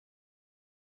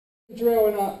Drill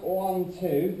in a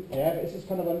 1-2, yeah, but this is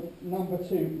kind of a number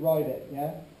 2, ride it,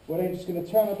 yeah. We're then just going to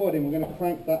turn our body and we're going to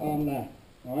crank that arm there,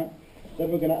 alright?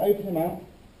 Then we're going to open him out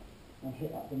and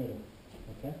hit up the middle,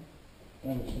 okay?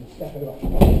 Then we're just going to step it up.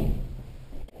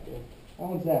 That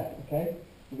one's there, okay?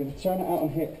 We're going to turn it out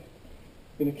and hit.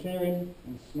 We're going to clear in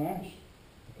and smash,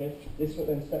 okay? This foot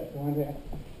then steps behind here.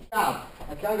 Now,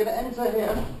 okay, I'm going to enter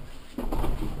here.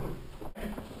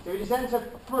 So we just enter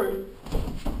through.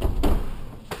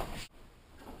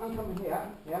 I'm coming here,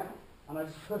 yeah, and I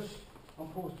just push on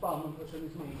Paul's bum and push on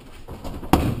his knee.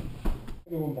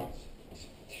 Give me one bounce.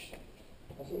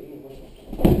 That's what you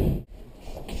need.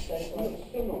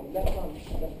 Still on, left arm,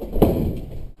 left arm.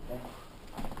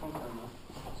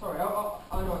 Sorry, I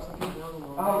know it's the other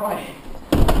one. Oh, right.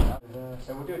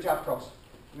 So we'll do a jab cross.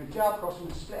 We're going to jab cross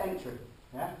and split entry,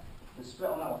 yeah? We'll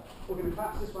split on that one. We're going to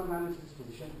collapse this one round into this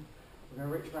position. We're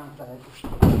going to reach around the head.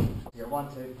 Yeah,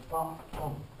 1, 2, pump,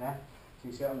 yeah? So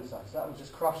you see it on this side. So that was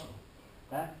just crushing.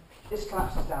 Yeah? This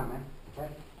collapses down then.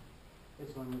 Okay?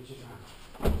 This one reaches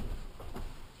around.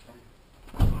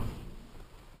 Okay.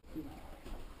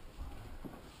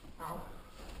 Ow.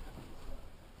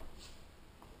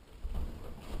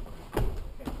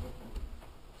 Okay.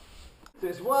 So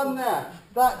there's one there.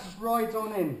 That just rides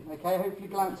on in. Okay? Hopefully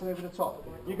glancing over the top.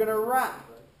 You're going to wrap.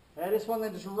 Yeah? This one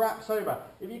then just wraps over.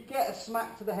 If you get a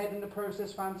smack to the head in the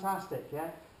process, fantastic. Yeah?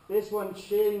 This one,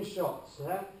 chin shots,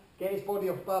 yeah? Get his body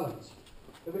off balance.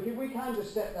 But if we can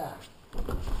just step there.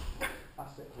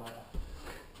 That's it, like that.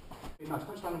 Be nice,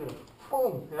 punch down the middle.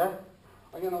 Boom, yeah?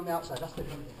 Again on the outside, that's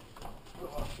different.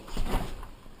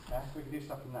 Yeah, we can do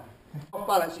stuff from there. Off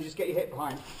balance, you just get your hip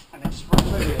behind, and then sprint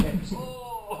over your hips.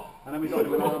 And then we got to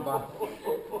do an arm bar.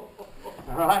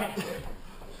 Alright?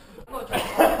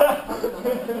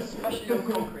 Especially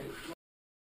on concrete.